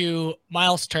over to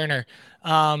Miles Turner.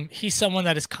 He's someone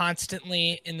that is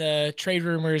constantly in the trade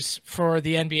rumors for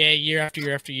the NBA year after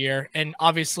year after year. And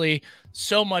obviously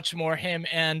so much more him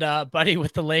and Buddy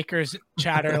with the Lakers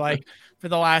chatter like for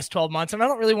the last 12 months. And I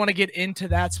don't really want to get into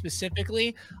that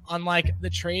specifically on like the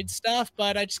trade stuff,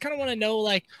 but I just kind of want to know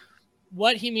like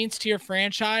what he means to your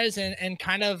franchise and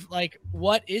kind of like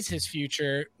what is his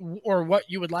future or what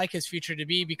you would like his future to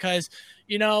be, because,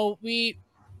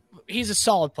 he's a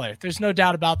solid player. There's no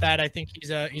doubt about that. I think he's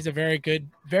a very good,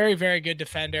 very, very good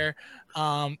defender.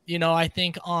 I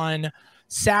think on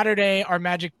Saturday, our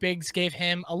Magic Bigs gave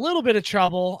him a little bit of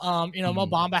trouble. Mo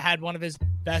Bamba had one of his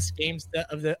best games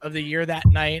of the year that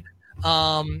night.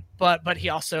 But he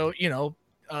also,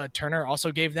 Turner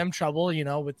also gave them trouble,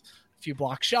 with a few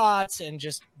block shots and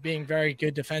just being very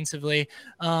good defensively.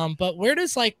 But what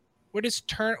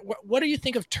do you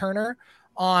think of Turner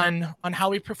on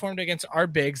how he performed against our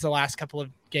bigs the last couple of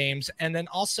games? And then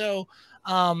also,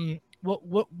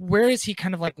 where is he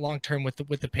kind of like long-term with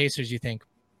the Pacers, you think?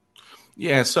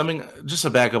 Yeah, so I mean, just to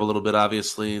back up a little bit,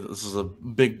 obviously, this is a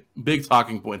big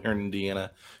talking point here in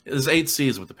Indiana. There's 8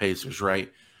 seasons with the Pacers,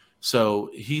 right? So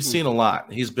he's seen a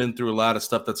lot. He's been through a lot of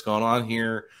stuff that's gone on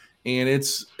here, and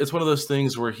it's one of those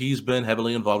things where he's been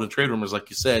heavily involved in trade rumors, like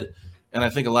you said. And I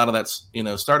think a lot of that's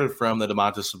started from the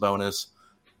Domantas Sabonis,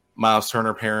 Miles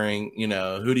Turner pairing.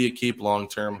 Who do you keep long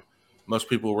term? Most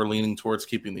people were leaning towards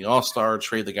keeping the All-Star,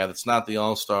 trade the guy that's not the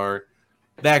All-Star,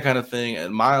 that kind of thing.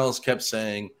 And Miles kept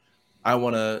saying, I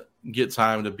want to get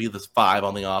time to be the 5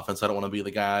 on the offense. I don't want to be the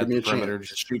guy at the perimeter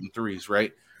just shooting threes,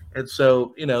 right? And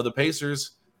so, the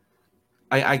Pacers,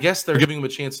 I guess they're giving him a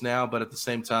chance now, but at the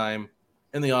same time,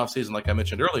 in the offseason, like I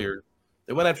mentioned earlier,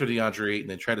 they went after DeAndre Ayton.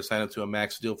 They tried to sign him to a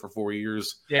max deal for 4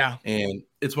 years. Yeah. And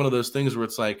it's one of those things where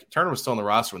it's like Turner was still on the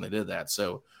roster when they did that.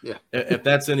 So yeah, if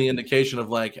that's any indication of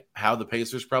like how the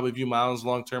Pacers probably view Miles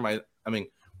long-term, I mean,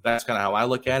 that's kind of how I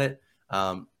look at it.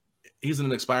 He's in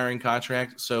an expiring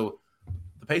contract, so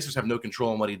the Pacers have no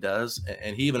control on what he does,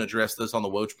 and he even addressed this on the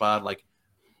Woj pod. Like,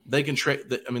 they can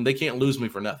trade. I mean, they can't lose me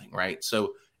for nothing, right?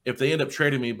 So if they end up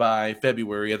trading me by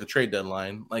February at the trade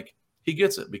deadline, like, he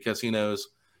gets it because he knows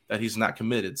that he's not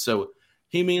committed. So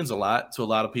he means a lot to a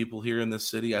lot of people here in this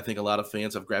city. I think a lot of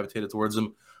fans have gravitated towards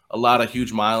him. A lot of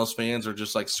huge Miles fans are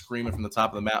just like screaming from the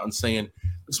top of the mountain saying,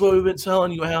 "This is what we've been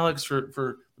telling you, Alex, for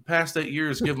the past 8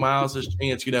 years. Give Miles his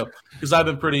chance." Because I've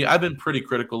been pretty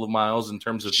critical of Miles in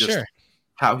terms of just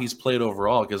how he's played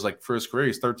overall, because like for his career,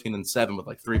 he's 13-7 with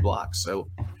like 3 blocks. So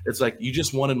it's like you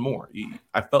just wanted more.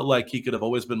 I felt like he could have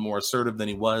always been more assertive than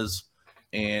he was,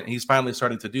 and he's finally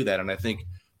starting to do that. And I think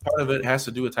part of it has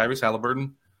to do with Tyrese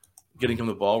Halliburton getting him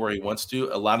the ball where he wants to.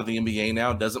 A lot of the NBA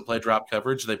now doesn't play drop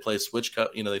coverage. They play switch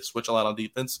they switch a lot on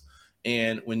defense.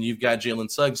 And when you've got Jalen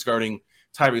Suggs guarding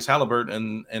Tyrese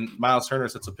Halliburton and Miles Turner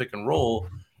sets a pick and roll,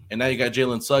 and now you got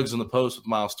Jalen Suggs in the post with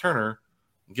Miles Turner,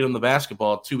 get him the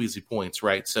basketball, 2 easy points,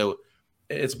 right? So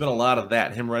it's been a lot of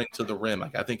that, him running to the rim.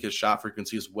 Like, I think his shot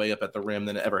frequency is way up at the rim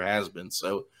than it ever has been.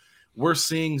 So we're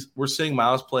seeing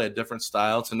Miles play a different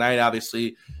style. Tonight,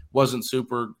 obviously, wasn't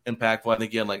super impactful. I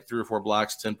think he had like 3 or 4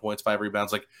 blocks, 10 points, 5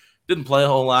 rebounds. Like, didn't play a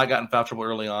whole lot, got in foul trouble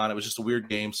early on. It was just a weird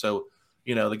game. So,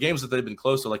 the games that they've been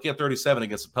close to, like he had 37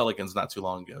 against the Pelicans not too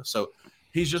long ago. So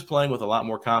he's just playing with a lot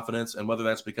more confidence, and whether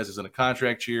that's because he's in a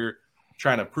contract year,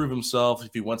 trying to prove himself,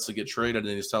 if he wants to get traded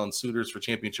and he's telling suitors for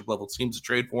championship level teams to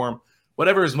trade for him,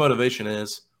 whatever his motivation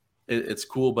is, it's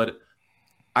cool. But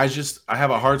I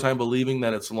have a hard time believing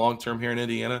that it's long-term here in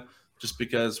Indiana, just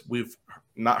because we've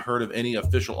not heard of any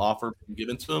official offer being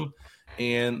given to him.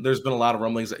 And there's been a lot of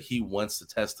rumblings that he wants to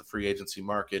test the free agency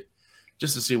market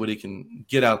just to see what he can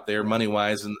get out there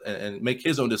money-wise and make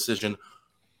his own decision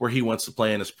where he wants to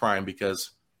play in his prime. Because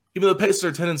even though the Pacers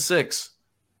are 10-6,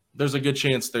 there's a good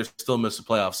chance they're still miss the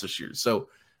playoffs this year. So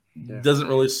it doesn't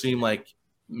really seem like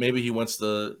maybe he wants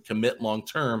to commit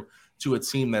long-term to a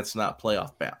team that's not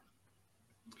playoff bound.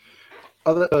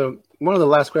 One of the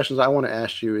last questions I want to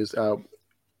ask you is,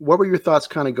 what were your thoughts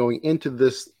kind of going into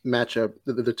this matchup,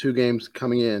 the 2 games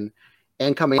coming in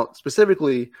and coming out,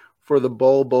 specifically for the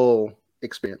Bowl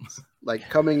experience? Like,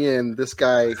 coming in, this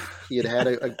guy, he had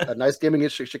a nice game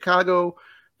against Chicago.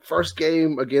 First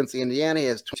game against Indiana, he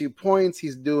has 22 points.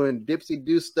 He's doing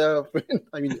dipsy-do stuff.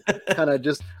 I mean, kind of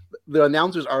just the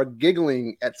announcers are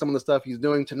giggling at some of the stuff he's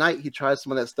doing. Tonight, he tries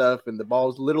some of that stuff, and the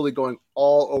ball's literally going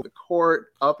all over the court,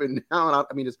 up and down.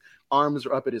 I mean, his arms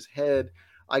are up at his head.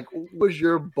 Like, what was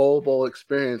your Bowl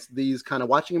experience, these kind of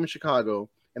watching him in Chicago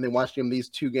and then watching him these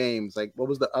 2 games? Like, what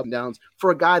was the up and downs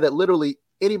for a guy that literally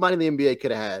anybody in the NBA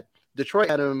could have had? Detroit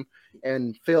had him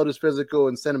and failed his physical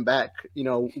and sent him back,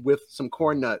 with some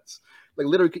corn nuts. Like,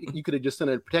 literally, you could have just sent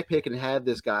a protect pick and had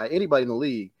this guy, anybody in the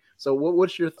league. So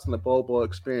what's your thoughts on the Bowl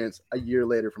experience a year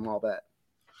later from all that?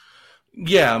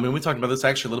 Yeah, I mean, we talked about this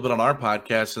actually a little bit on our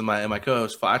podcast, and my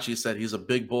co-host Facci said he's a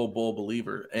big Bowl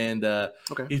believer, and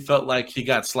he felt like he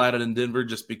got slighted in Denver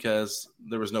just because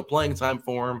there was no playing time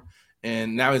for him,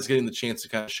 and now he's getting the chance to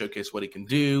kind of showcase what he can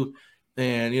do.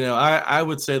 And, I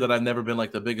would say that I've never been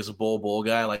like the biggest Bowl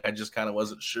guy. Like, I just kind of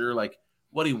wasn't sure like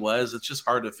what he was. It's just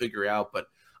hard to figure out. But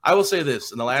I will say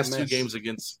this, in the last 2 games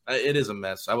against, it is a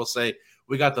mess. I will say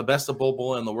we got the best of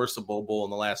Bowl and the worst of Bowl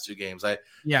in the last 2 games. I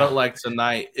felt like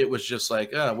tonight it was just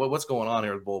like, what's going on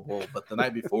here with Bowl? But the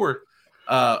night before,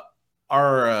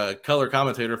 our color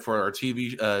commentator for our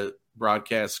TV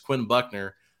broadcast, Quinn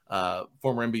Buckner,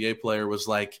 former NBA player, was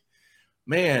like,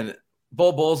 man,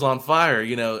 Bol Bol's on fire.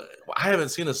 I haven't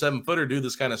seen a 7-footer do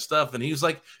this kind of stuff. And he was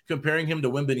like comparing him to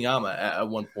Wembanyama at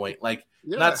one point. Like,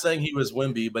 not saying he was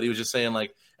Wemby, but he was just saying,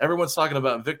 like, everyone's talking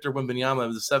about Victor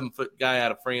Wembanyama, the 7-foot guy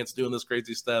out of France doing this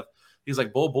crazy stuff. He's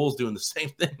like, Bol Bol's doing the same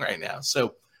thing right now.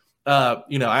 So,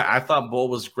 I thought Bol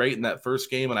was great in that first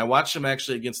game. And I watched him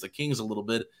actually against the Kings a little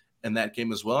bit in that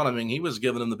game as well. And I mean, he was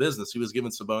giving him the business. He was giving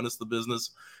Sabonis the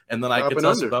business. And then I could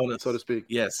tell Sabonis, so to speak.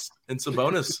 Yes. And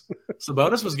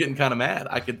Sabonis was getting kind of mad.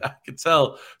 I could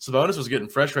tell Sabonis was getting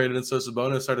frustrated. And so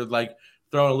Sabonis started like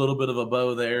throwing a little bit of a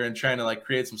bow there and trying to like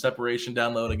create some separation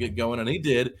down low to get going. And he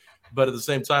did. But at the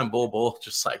same time, Bol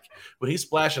just like when he's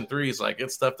splashing threes, like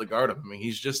it's tough to guard him. I mean,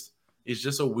 he's just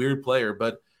a weird player.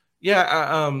 But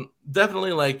yeah,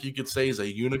 definitely like you could say he's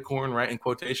a unicorn, right? In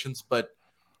quotations, but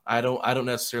I don't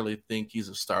necessarily think he's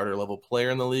a starter level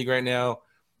player in the league right now.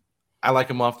 I like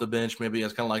him off the bench, maybe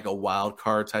as kind of like a wild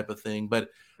card type of thing. But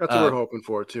that's what we're hoping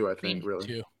for too. I think really.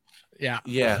 Too.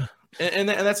 Yeah. And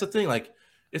that's the thing. Like,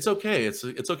 it's okay. It's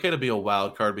okay to be a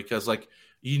wild card because like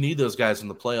you need those guys in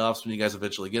the playoffs when you guys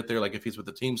eventually get there. Like if he's with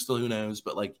the team still, who knows?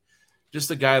 But like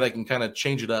just a guy that can kind of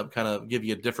change it up, kind of give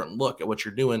you a different look at what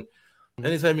you're doing.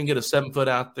 Anytime you can get a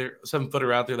 7-footer out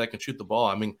there that can shoot the ball.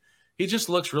 I mean, he just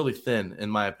looks really thin, in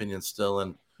my opinion, still,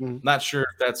 and not sure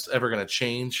if that's ever going to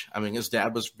change. I mean, his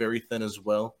dad was very thin as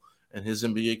well in his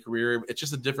NBA career. It's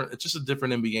just a different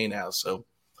NBA now. So,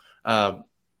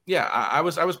 I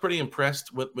was pretty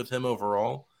impressed with him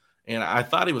overall, and I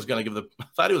thought he was going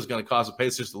to cause the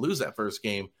Pacers to lose that first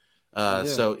game. I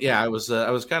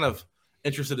was kind of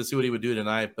interested to see what he would do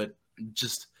tonight, but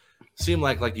just seemed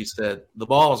like you said, the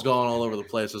ball was going all over the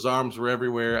place. His arms were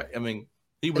everywhere. I mean.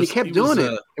 He kept doing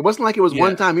it. It wasn't like it was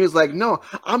one time. He was like, no,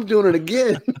 I'm doing it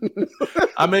again.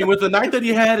 I mean, with the night that he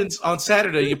had on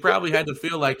Saturday, you probably had to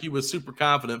feel like he was super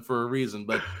confident for a reason.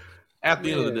 But at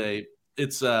the end of the day,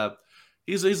 it's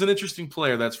he's an interesting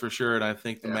player, that's for sure. And I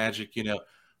think the Magic,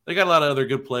 they got a lot of other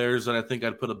good players that I think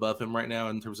I'd put above him right now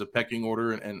in terms of pecking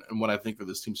order and what I think for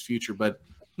this team's future. But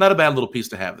not a bad little piece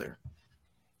to have there.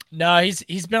 No,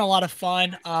 he's been a lot of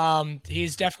fun.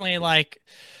 He's definitely like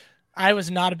 – I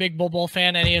was not a big Bol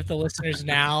fan. Any of the listeners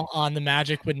now on the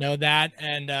Magic would know that.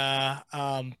 And,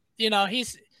 I'm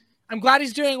glad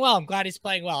he's doing well. I'm glad he's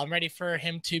playing well. I'm ready for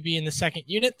him to be in the second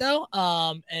unit though.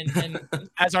 And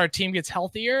as our team gets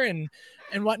healthier and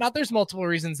whatnot, there's multiple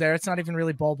reasons there. It's not even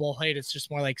really Bol hate. It's just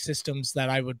more like systems that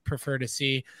I would prefer to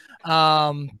see.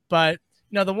 But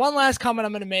the one last comment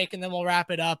I'm going to make, and then we'll wrap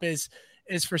it up is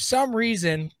for some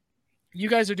reason, you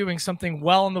guys are doing something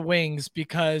well in the wings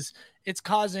because it's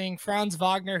causing Franz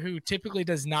Wagner, who typically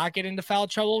does not get into foul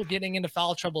trouble, getting into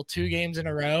foul trouble 2 games in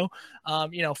a row,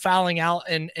 fouling out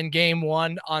in game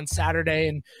 1 on Saturday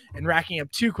and racking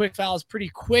up 2 quick fouls pretty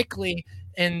quickly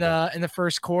in the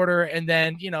first quarter. And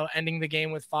then, ending the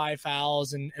game with 5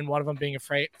 fouls and one of them being a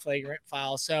flagrant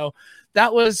foul. So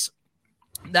that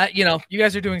you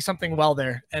guys are doing something well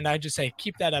there. And I just say,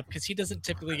 keep that up because he doesn't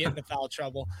typically get into foul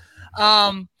trouble.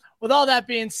 With all that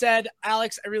being said,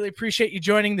 Alex, I really appreciate you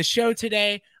joining the show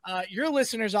today. Your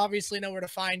listeners obviously know where to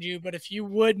find you, but if you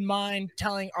would mind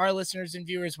telling our listeners and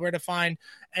viewers where to find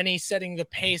any Setting the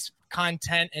Pace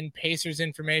content and Pacers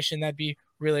information, that'd be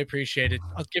really appreciated.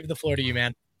 I'll give the floor to you,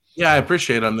 man. Yeah, I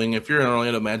appreciate it. I mean, if you're an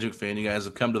Orlando Magic fan, you guys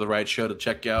have come to the right show to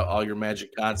check out all your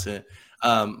Magic content.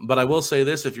 But I will say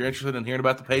this, if you're interested in hearing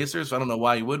about the Pacers, I don't know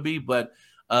why you would be, but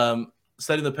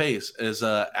Setting the Pace is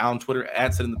on Twitter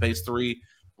at Setting the Pace 3.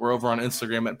 We're over on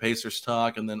Instagram at Pacers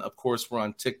Talk. And then, of course, we're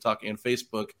on TikTok and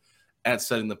Facebook at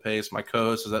Setting the Pace. My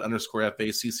co-host is at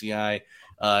 _FACCI.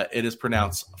 It is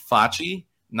pronounced Fauci,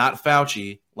 not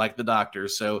Fauci, like the doctor.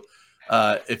 So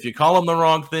if you call him the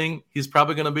wrong thing, he's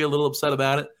probably going to be a little upset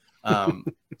about it.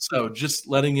 So just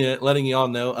letting you all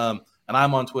know. And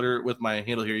I'm on Twitter with my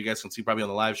handle here. You guys can see probably on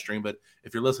the live stream. But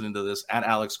if you're listening to this, at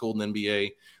Alex Golden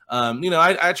NBA.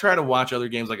 I try to watch other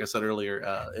games, like I said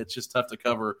earlier. It's just tough to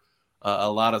cover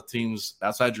a lot of teams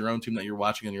outside your own team that you're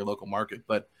watching in your local market.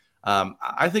 But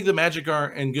I think the Magic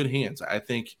are in good hands. I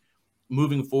think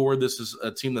moving forward, this is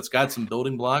a team that's got some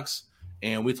building blocks.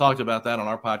 And we talked about that on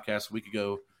our podcast a week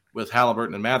ago with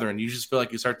Halliburton and Mather. And you just feel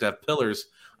like you start to have pillars.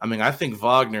 I mean, I think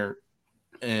Wagner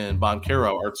and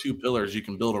Banchero are 2 pillars you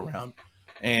can build around.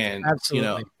 And,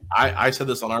 absolutely. I said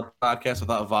this on our podcast. I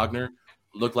thought Wagner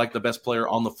looked like the best player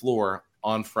on the floor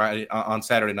on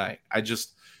Saturday night.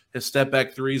 His step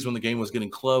back threes when the game was getting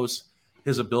close,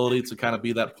 his ability to kind of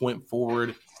be that point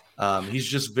forward. He's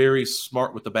just very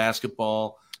smart with the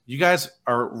basketball. You guys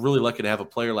are really lucky to have a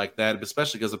player like that,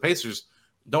 especially because the Pacers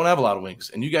don't have a lot of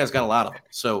wings, and you guys got a lot of them.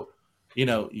 So,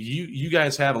 you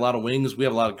guys have a lot of wings. We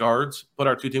have a lot of guards. Put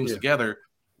our two teams together,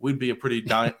 we'd be a pretty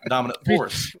dominant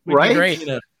force. Right? Great.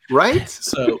 Right?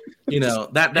 So,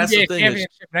 that's the thing.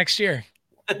 Championship next year.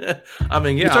 I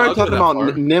mean, yeah. You started talking about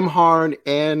Nembhard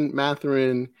and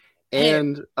Mathurin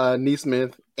and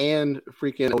Neesmith and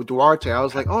freaking Duarte. I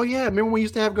was like, oh, yeah, remember we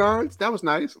used to have guards? That was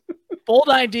nice. Bold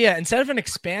idea. Instead of an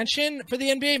expansion for the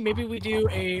NBA, maybe we do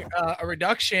a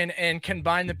reduction and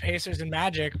combine the Pacers and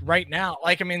Magic right now.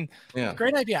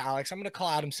 Great idea, Alex. I'm going to call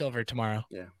Adam Silver tomorrow.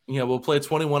 Yeah, we'll play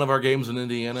 21 of our games in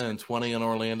Indiana and 20 in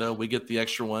Orlando. We get the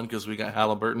extra one because we got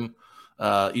Halliburton,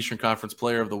 Eastern Conference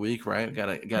Player of the Week, right? Got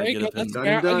to get it. I'll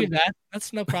do that.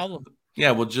 That's no problem.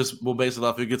 Yeah, we'll base it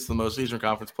off who gets the most Eastern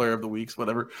Conference Player of the Weeks,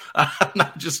 whatever. I'm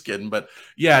not just kidding, but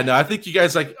yeah, no, I think you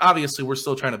guys obviously we're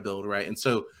still trying to build, right? And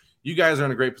so you guys are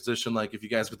in a great position. Like if you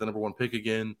guys get the number 1 pick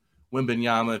again,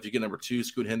 Wembanyama. If you get number 2,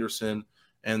 Scoot Henderson,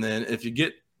 and then if you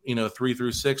get 3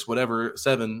 through 6, whatever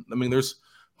 7. I mean, there's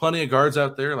plenty of guards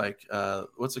out there. Like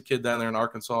what's the kid down there in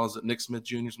Arkansas? Is it Nick Smith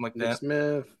Jr. Something like that? Nick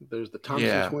Smith. There's the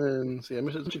Thompson twins. Yeah,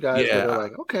 there's a bunch of guys that are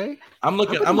like, okay. I'm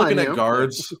looking at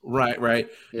guards, right.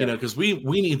 Yeah. Because we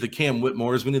need the Cam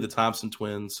Whitmores, we need the Thompson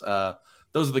twins.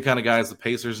 Those are the kind of guys the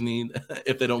Pacers need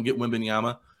if they don't get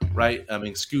Wembanyama, right? I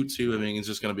mean, Scoot too. I mean, he's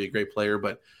just going to be a great player.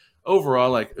 But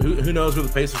overall, like, who knows where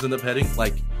the Pacers end up heading?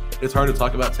 Like, it's hard to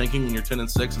talk about tanking when you're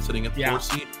 10-6 and sitting at the 4th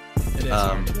seat. It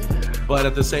is. But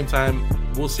at the same time,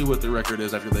 we'll see what the record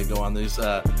is after they go on these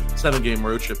 7-game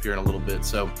road trip here in a little bit.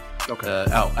 So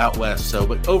out west. So,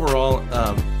 but overall,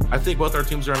 I think both our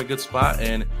teams are in a good spot,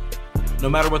 and no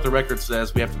matter what the record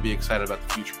says, we have to be excited about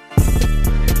the future.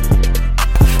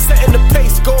 Setting the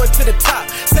pace, going to the top.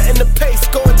 Setting the pace,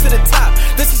 going to the top.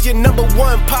 This is your number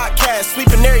 1 podcast.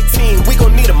 Sweeping every team. We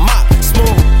gon' need a mop. Smooth.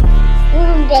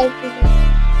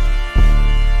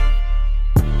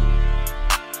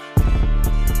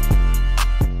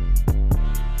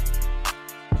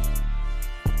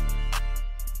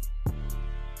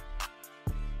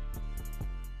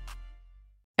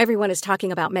 Everyone is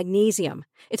talking about magnesium.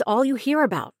 It's all you hear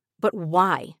about. But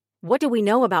why? What do we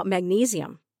know about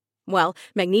magnesium? Well,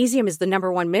 magnesium is the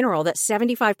number 1 mineral that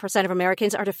 75% of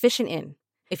Americans are deficient in.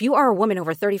 If you are a woman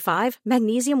over 35,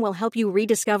 magnesium will help you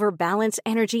rediscover balance,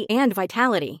 energy, and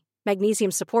vitality.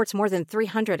 Magnesium supports more than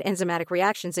 300 enzymatic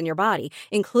reactions in your body,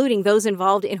 including those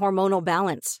involved in hormonal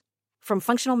balance. From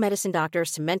functional medicine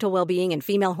doctors to mental well-being and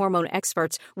female hormone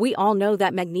experts, we all know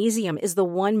that magnesium is the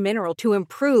one mineral to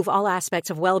improve all aspects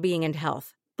of well-being and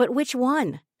health. But which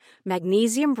one?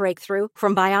 Magnesium Breakthrough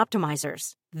from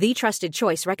Bioptimizers, the trusted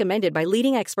choice recommended by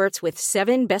leading experts with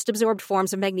 7 best-absorbed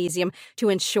forms of magnesium to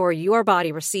ensure your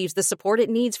body receives the support it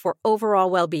needs for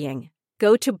overall well-being.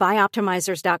 Go to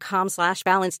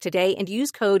bioptimizers.com/balance today and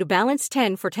use code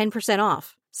BALANCE10 for 10%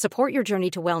 off. Support your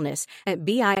journey to wellness at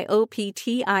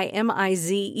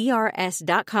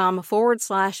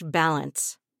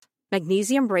bioptimizers.com/balance.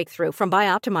 Magnesium Breakthrough from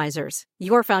Bioptimizers,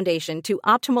 your foundation to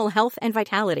optimal health and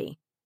vitality.